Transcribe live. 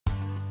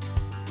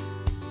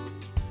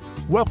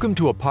Welcome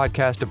to a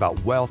podcast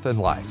about wealth and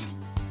life.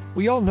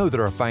 We all know that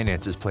our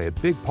finances play a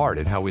big part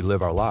in how we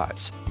live our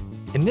lives.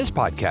 In this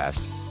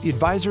podcast, the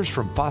advisors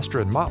from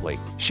Foster & Motley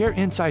share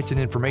insights and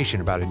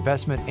information about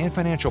investment and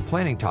financial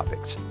planning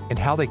topics and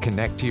how they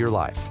connect to your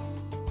life.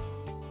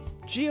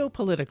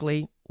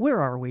 Geopolitically,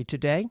 where are we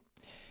today?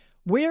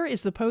 Where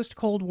is the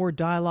post-Cold War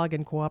dialogue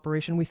and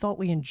cooperation we thought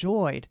we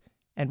enjoyed?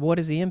 And what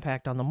is the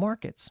impact on the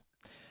markets?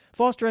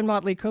 Foster &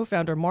 Motley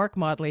co-founder Mark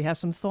Motley has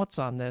some thoughts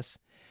on this.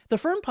 The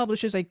firm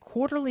publishes a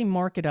quarterly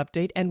market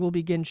update and will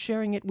begin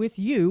sharing it with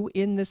you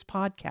in this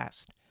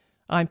podcast.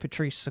 I'm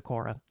Patrice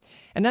Sikora.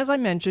 And as I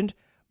mentioned,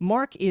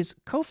 Mark is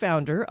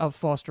co-founder of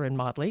Foster &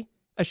 Motley,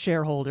 a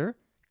shareholder,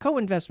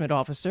 co-investment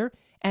officer,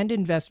 and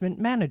investment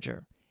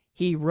manager.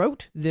 He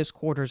wrote this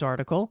quarter's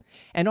article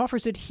and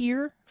offers it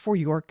here for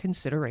your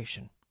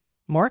consideration.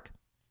 Mark?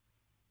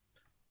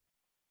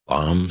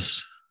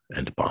 Bombs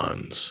and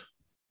bonds.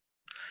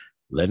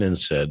 Lenin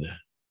said,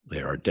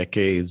 there are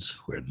decades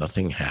where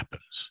nothing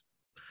happens,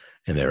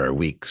 and there are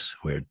weeks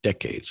where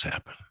decades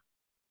happen.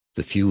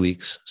 The few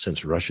weeks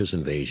since Russia's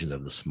invasion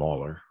of the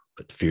smaller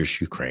but fierce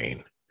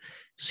Ukraine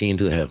seem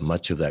to have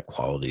much of that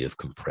quality of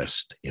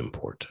compressed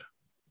import.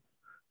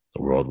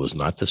 The world was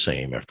not the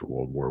same after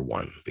World War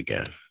I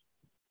began.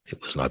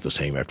 It was not the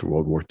same after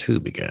World War II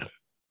began.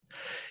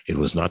 It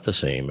was not the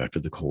same after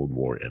the Cold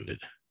War ended.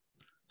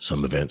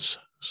 Some events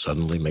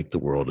suddenly make the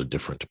world a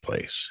different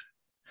place.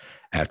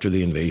 After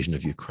the invasion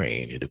of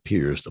Ukraine, it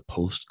appears the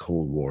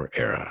post-Cold War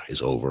era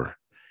is over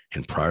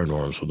and prior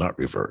norms will not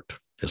revert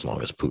as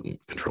long as Putin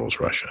controls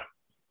Russia.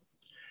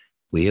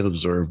 We have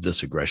observed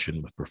this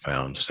aggression with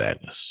profound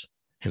sadness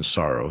and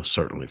sorrow,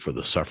 certainly for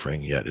the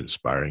suffering yet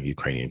inspiring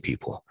Ukrainian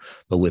people,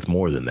 but with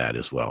more than that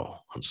as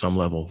well. On some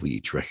level, we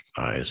each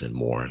recognize and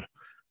mourn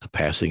the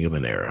passing of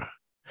an era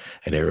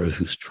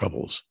whose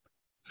troubles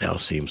now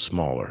seem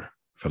smaller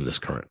from this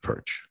current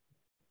perch.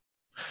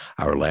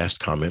 Our last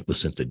comment was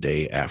sent the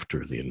day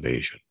after the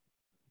invasion.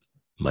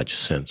 Much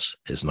sense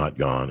has not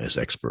gone as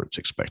experts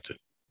expected.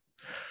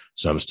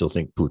 Some still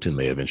think Putin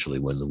may eventually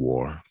win the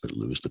war, but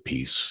lose the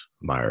peace,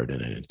 mired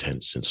in an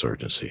intense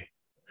insurgency.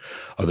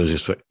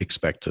 Others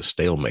expect a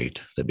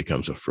stalemate that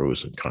becomes a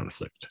frozen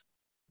conflict.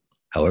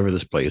 However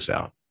this plays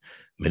out,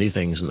 many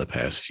things in the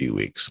past few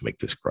weeks make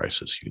this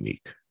crisis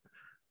unique.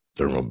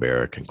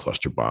 Thermobaric and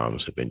cluster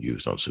bombs have been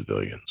used on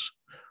civilians.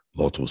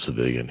 Multiple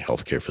civilian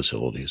healthcare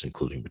facilities,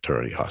 including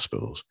maternity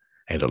hospitals,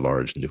 and a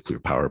large nuclear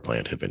power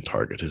plant have been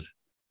targeted.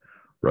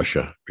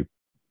 Russia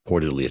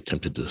reportedly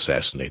attempted to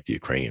assassinate the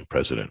Ukrainian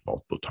president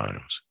multiple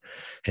times,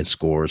 and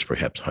scores,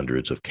 perhaps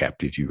hundreds of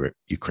captive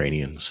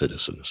Ukrainian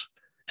citizens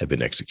have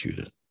been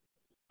executed.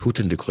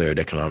 Putin declared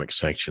economic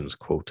sanctions,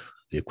 quote,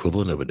 the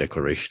equivalent of a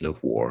declaration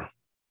of war,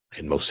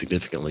 and most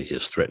significantly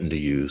has threatened to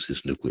use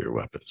his nuclear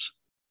weapons.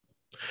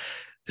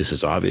 This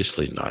is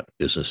obviously not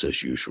business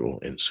as usual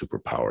in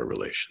superpower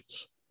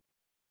relations.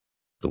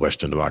 The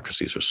Western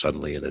democracies are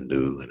suddenly in a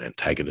new and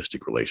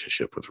antagonistic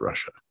relationship with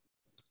Russia.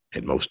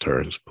 In most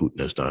turns, Putin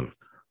has done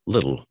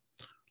little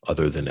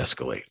other than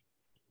escalate.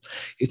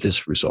 If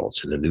this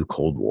results in a new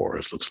Cold War,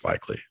 as looks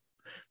likely,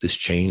 this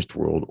changed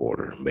world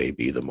order may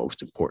be the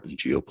most important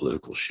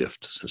geopolitical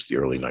shift since the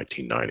early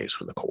 1990s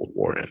when the Cold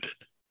War ended.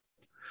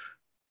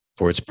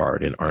 For its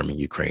part in arming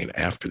Ukraine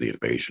after the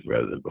invasion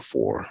rather than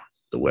before,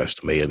 the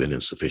West may have been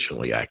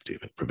insufficiently active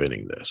in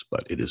preventing this,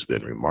 but it has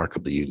been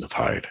remarkably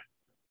unified,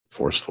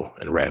 forceful,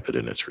 and rapid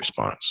in its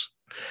response.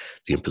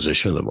 The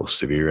imposition of the most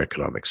severe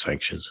economic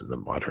sanctions in the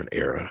modern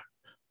era,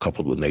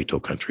 coupled with NATO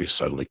countries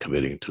suddenly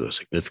committing to a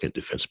significant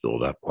defense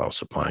buildup while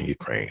supplying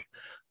Ukraine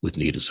with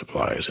needed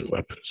supplies and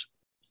weapons.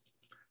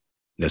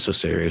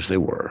 Necessary as they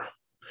were,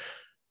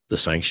 the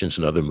sanctions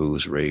and other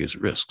moves raise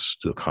risks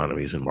to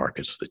economies and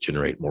markets that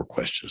generate more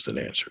questions than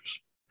answers.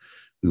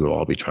 We will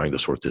all be trying to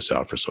sort this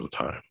out for some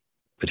time.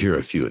 But here are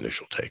a few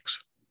initial takes.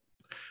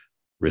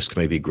 Risk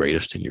may be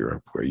greatest in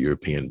Europe, where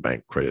European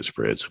bank credit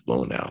spreads have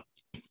blown out,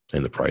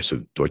 and the price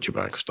of Deutsche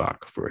Bank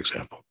stock, for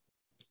example,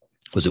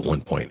 was at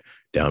one point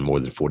down more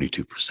than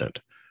 42%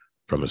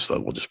 from its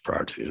level just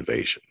prior to the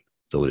invasion,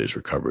 though it has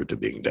recovered to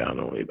being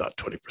down only about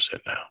 20%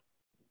 now.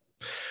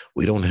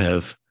 We don't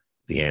have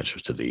the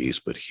answers to these,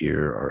 but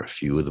here are a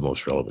few of the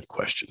most relevant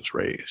questions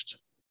raised.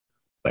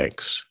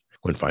 Banks.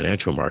 When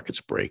financial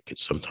markets break, it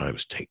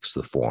sometimes takes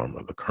the form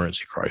of a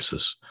currency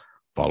crisis,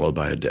 followed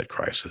by a debt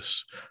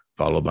crisis,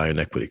 followed by an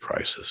equity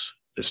crisis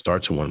that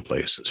starts in one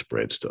place and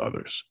spreads to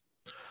others.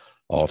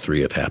 All three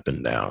have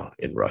happened now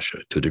in Russia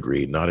to a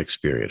degree not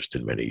experienced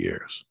in many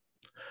years.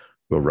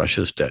 Will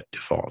Russia's debt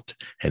default,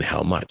 and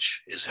how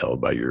much is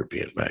held by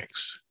European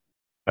banks?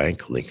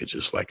 Bank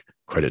linkages like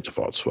credit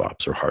default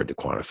swaps are hard to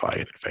quantify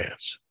in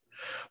advance.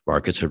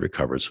 Markets have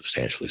recovered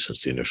substantially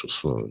since the initial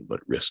swoon,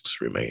 but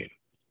risks remain.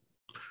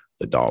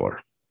 The dollar.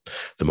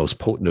 The most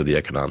potent of the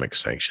economic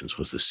sanctions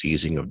was the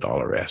seizing of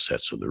dollar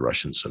assets of the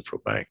Russian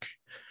central bank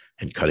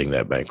and cutting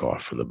that bank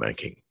off from the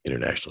banking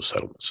international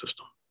settlement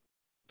system.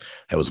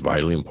 That was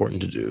vitally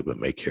important to do, but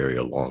may carry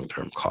a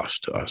long-term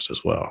cost to us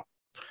as well.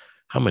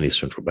 How many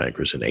central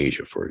bankers in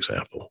Asia, for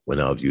example, will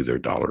now view their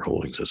dollar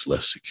holdings as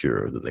less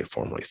secure than they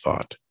formerly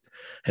thought?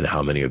 And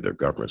how many of their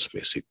governments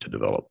may seek to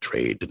develop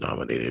trade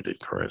denominated in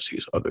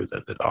currencies other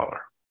than the dollar?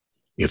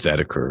 If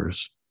that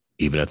occurs,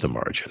 even at the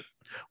margin,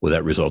 will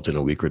that result in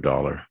a weaker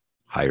dollar,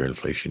 higher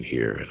inflation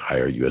here, and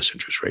higher U.S.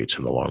 interest rates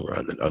in the long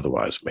run than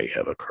otherwise may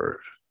have occurred?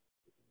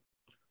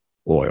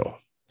 Oil.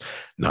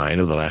 9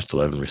 of the last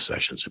 11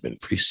 recessions have been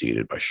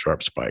preceded by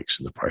sharp spikes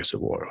in the price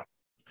of oil.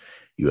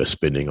 U.S.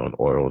 spending on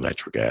oil,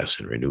 natural gas,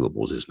 and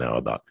renewables is now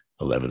about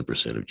 11%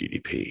 of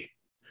GDP.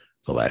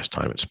 The last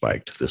time it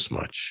spiked this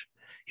much,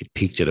 it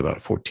peaked at about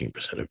 14%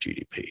 of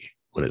GDP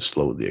when it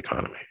slowed the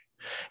economy.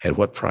 At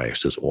what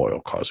price does oil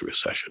cause a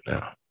recession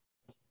now?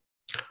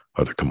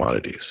 Other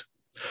commodities.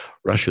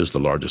 Russia is the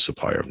largest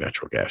supplier of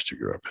natural gas to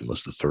Europe and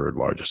was the 3rd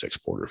largest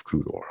exporter of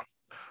crude oil.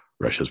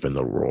 Russia has been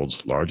the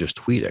world's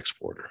largest wheat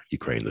exporter,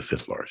 Ukraine the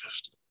 5th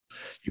largest.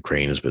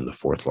 Ukraine has been the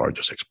 4th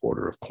largest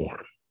exporter of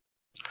corn.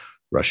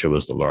 Russia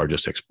was the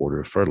largest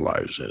exporter of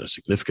fertilizers and a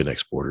significant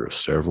exporter of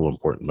several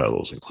important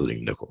metals,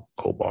 including nickel,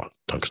 cobalt,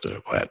 tungsten,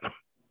 and platinum.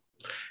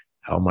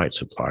 How might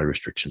supply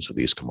restrictions of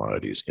these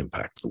commodities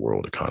impact the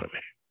world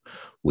economy?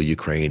 Will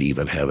Ukraine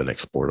even have an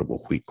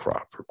exportable wheat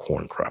crop or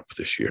corn crop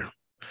this year?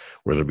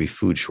 Will there be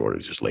food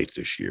shortages late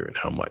this year, and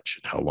how much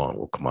and how long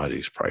will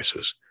commodities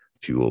prices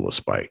fuel a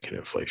spike in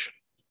inflation?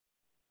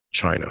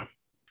 China.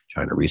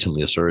 China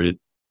recently asserted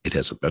it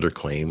has a better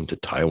claim to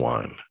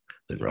Taiwan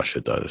than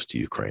Russia does to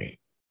Ukraine.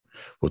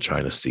 Will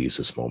China seize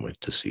this moment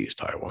to seize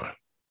Taiwan?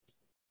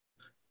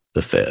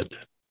 The Fed.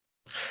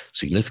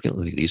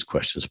 Significantly, these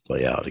questions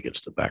play out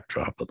against the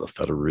backdrop of the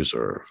Federal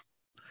Reserve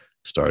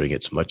starting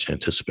its much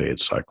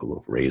anticipated cycle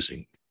of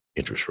raising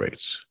interest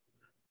rates.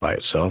 By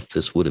itself,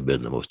 this would have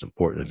been the most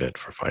important event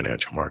for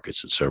financial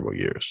markets in several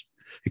years,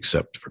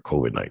 except for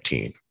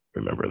COVID-19.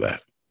 Remember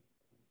that.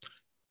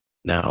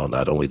 Now,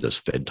 not only does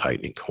Fed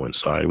tightening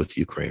coincide with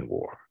the Ukraine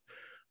war,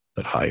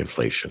 but high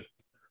inflation,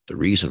 the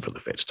reason for the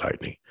Fed's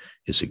tightening,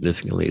 is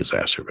significantly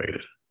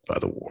exacerbated by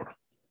the war.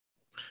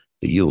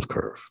 The yield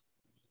curve.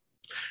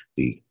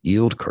 The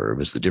yield curve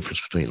is the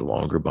difference between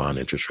longer bond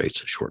interest rates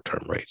and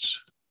short-term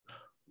rates.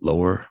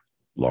 Lower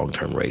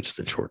long-term rates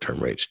than short-term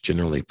rates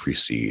generally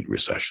precede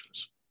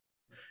recessions.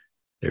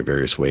 There are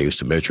various ways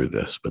to measure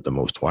this, but the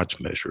most watched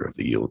measure of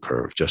the yield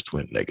curve just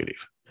went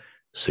negative,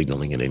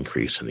 signaling an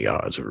increase in the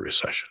odds of a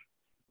recession.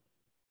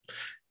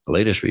 The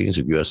latest readings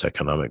of U.S.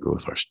 economic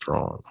growth are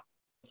strong.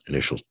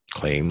 Initial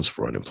claims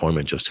for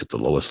unemployment just hit the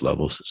lowest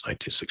level since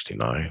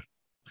 1969,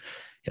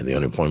 and the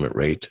unemployment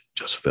rate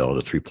just fell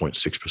to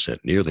 3.6%,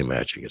 nearly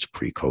matching its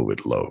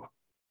pre-COVID low.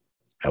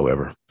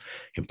 However,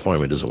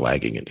 employment is a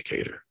lagging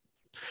indicator.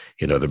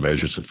 In other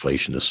measures,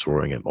 inflation is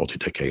soaring at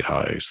multi-decade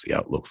highs. The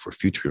outlook for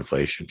future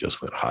inflation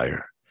just went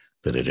higher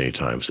than at any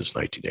time since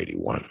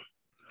 1981.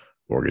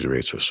 Mortgage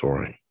rates are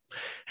soaring,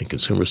 and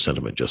consumer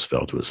sentiment just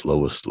fell to its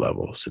lowest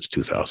level since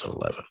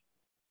 2011.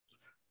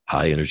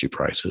 High energy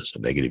prices, a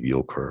negative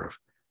yield curve,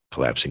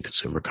 collapsing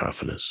consumer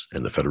confidence,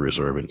 and the Federal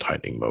Reserve in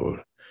tightening mode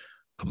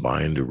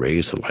combined to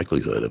raise the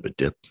likelihood of a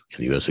dip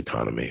in the U.S.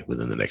 economy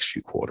within the next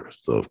few quarters,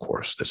 though, of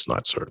course, that's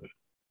not certain.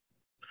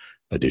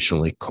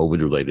 Additionally,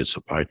 COVID-related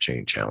supply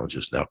chain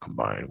challenges now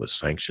combine with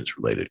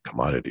sanctions-related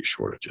commodity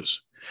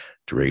shortages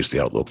to raise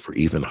the outlook for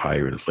even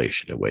higher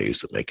inflation in ways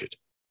that make it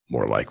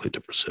more likely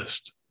to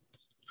persist.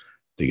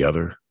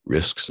 Together,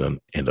 risks and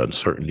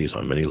uncertainties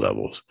on many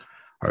levels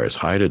are as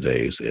high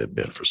today as they have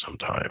been for some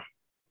time.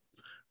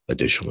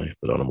 Additionally,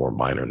 but on a more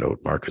minor note,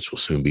 markets will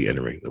soon be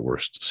entering the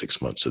worst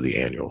 6 months of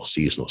the annual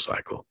seasonal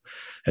cycle,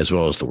 as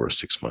well as the worst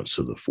 6 months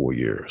of the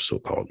 4-year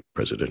so-called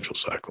presidential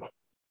cycle.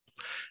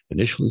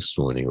 Initially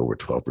swooning over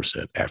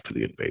 12% after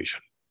the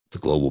invasion, the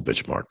global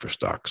benchmark for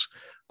stocks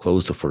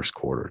closed the first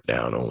quarter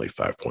down only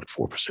 5.4%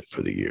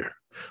 for the year,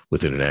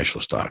 with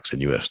international stocks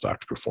and U.S.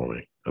 stocks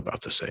performing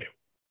about the same.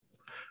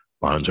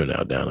 Bonds are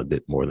now down a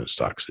bit more than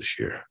stocks this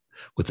year,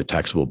 with the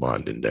taxable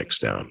bond index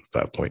down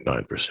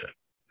 5.9%.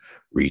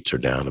 REITs are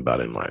down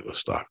about in line with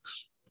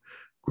stocks.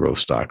 Growth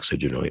stocks have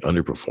generally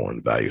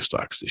underperformed value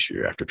stocks this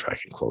year after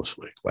tracking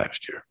closely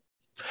last year.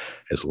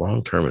 As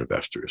long-term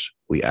investors,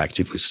 we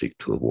actively seek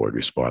to avoid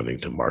responding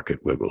to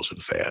market wiggles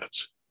and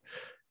fads.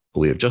 But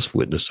we have just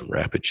witnessed some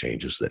rapid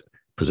changes that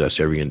possess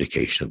every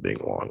indication of being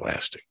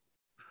long-lasting.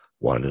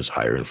 One is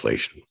higher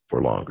inflation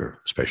for longer,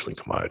 especially in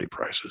commodity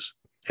prices,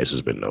 as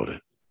has been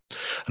noted.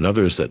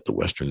 Another is that the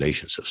Western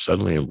nations have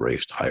suddenly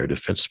embraced higher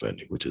defense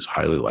spending, which is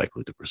highly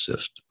likely to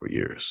persist for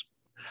years.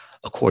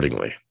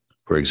 Accordingly,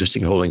 where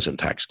existing holdings and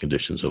tax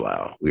conditions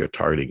allow, we are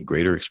targeting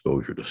greater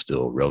exposure to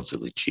still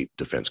relatively cheap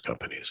defense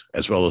companies,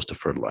 as well as to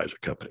fertilizer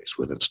companies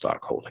within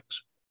stock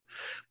holdings.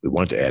 We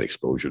want to add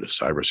exposure to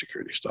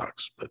cybersecurity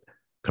stocks, but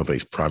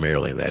companies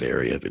primarily in that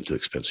area have been too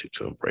expensive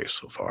to embrace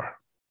so far.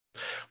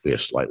 We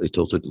have slightly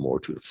tilted more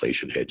to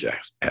inflation hedge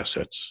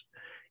assets,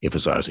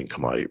 emphasizing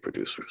commodity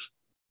producers.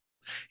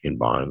 In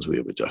bonds, we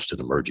have adjusted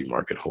emerging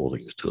market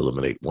holdings to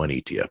eliminate one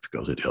ETF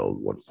because it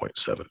held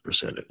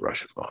 1.7% in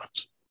Russian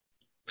bonds.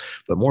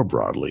 But more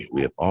broadly,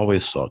 we have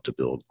always sought to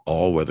build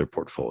all-weather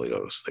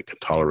portfolios that can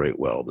tolerate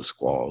well the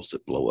squalls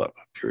that blow up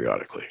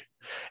periodically,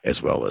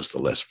 as well as the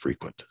less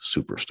frequent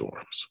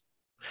superstorms.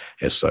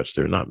 As such,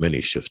 there are not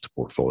many shifts to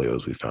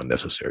portfolios we found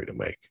necessary to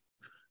make.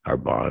 Our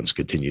bonds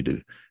continue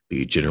to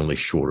be generally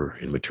shorter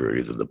in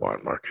maturity than the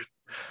bond market.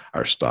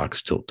 Our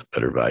stocks tilt to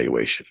better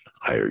valuation,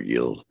 higher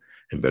yield,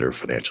 and better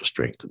financial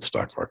strength than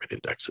stock market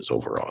indexes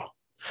overall.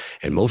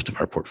 And most of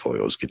our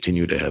portfolios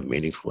continue to have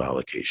meaningful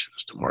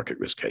allocations to market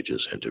risk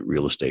hedges and to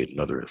real estate and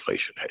other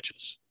inflation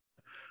hedges.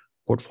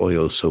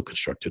 Portfolios so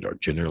constructed are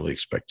generally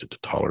expected to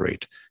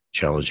tolerate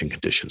challenging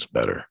conditions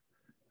better,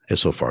 and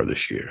so far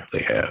this year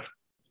they have.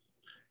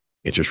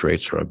 Interest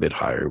rates are a bit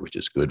higher, which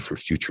is good for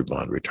future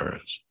bond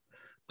returns.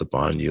 The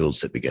bond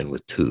yields that begin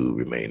with 2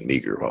 remain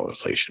meager while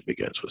inflation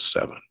begins with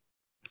 7.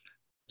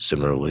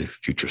 Similarly,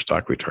 future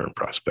stock return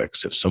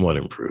prospects have somewhat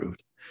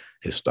improved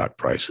as stock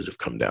prices have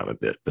come down a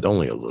bit, but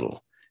only a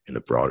little in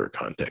the broader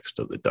context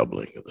of the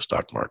doubling of the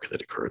stock market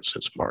that occurred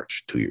since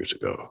March 2 years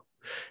ago.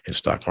 And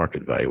stock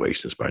market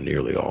valuations by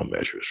nearly all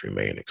measures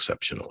remain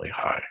exceptionally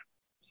high.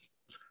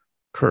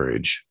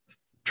 Courage,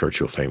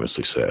 Churchill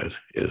famously said,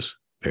 is,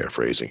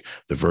 paraphrasing,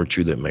 the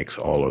virtue that makes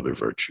all other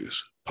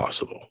virtues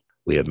possible.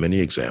 We have many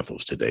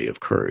examples today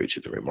of courage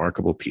in the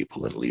remarkable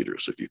people and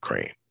leaders of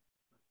Ukraine.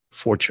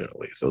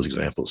 Fortunately, those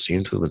examples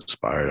seem to have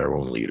inspired our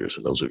own leaders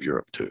and those of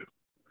Europe too.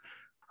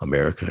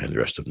 America and the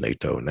rest of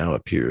NATO now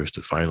appears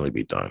to finally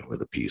be done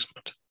with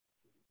appeasement.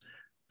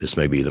 This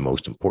may be the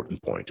most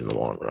important point in the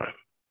long run,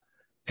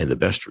 and the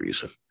best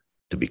reason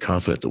to be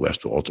confident the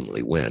West will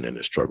ultimately win in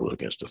its struggle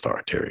against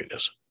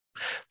authoritarianism.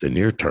 The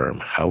near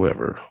term,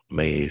 however,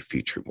 may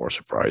feature more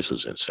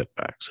surprises and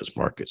setbacks as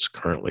markets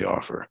currently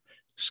offer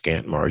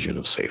scant margin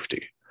of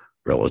safety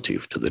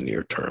relative to the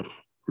near-term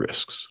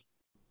risks.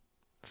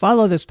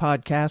 Follow this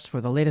podcast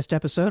for the latest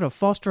episode of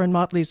Foster &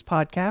 Motley's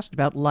podcast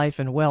about life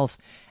and wealth,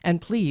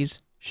 and please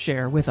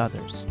share with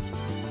others.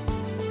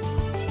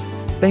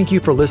 Thank you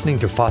for listening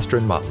to Foster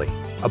 & Motley,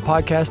 a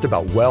podcast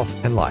about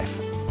wealth and life.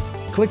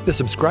 Click the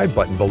subscribe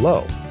button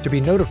below to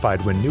be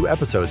notified when new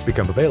episodes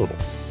become available.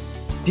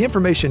 The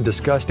information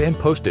discussed and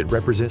posted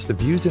represents the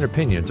views and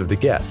opinions of the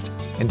guest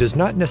and does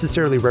not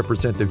necessarily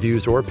represent the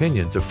views or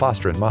opinions of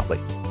Foster & Motley.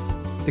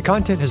 The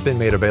content has been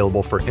made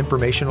available for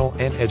informational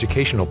and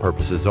educational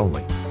purposes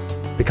only.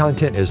 The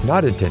content is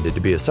not intended to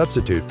be a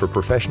substitute for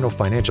professional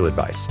financial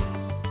advice.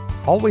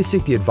 Always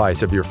seek the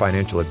advice of your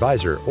financial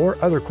advisor or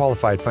other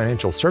qualified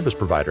financial service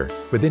provider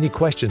with any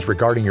questions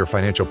regarding your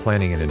financial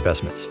planning and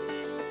investments.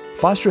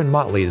 Foster &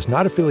 Motley is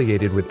not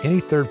affiliated with any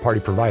third-party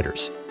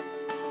providers.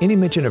 Any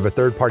mention of a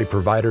third-party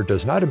provider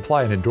does not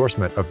imply an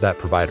endorsement of that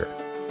provider.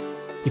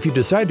 If you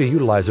decide to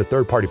utilize a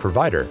third-party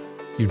provider,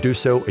 you do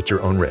so at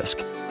your own risk.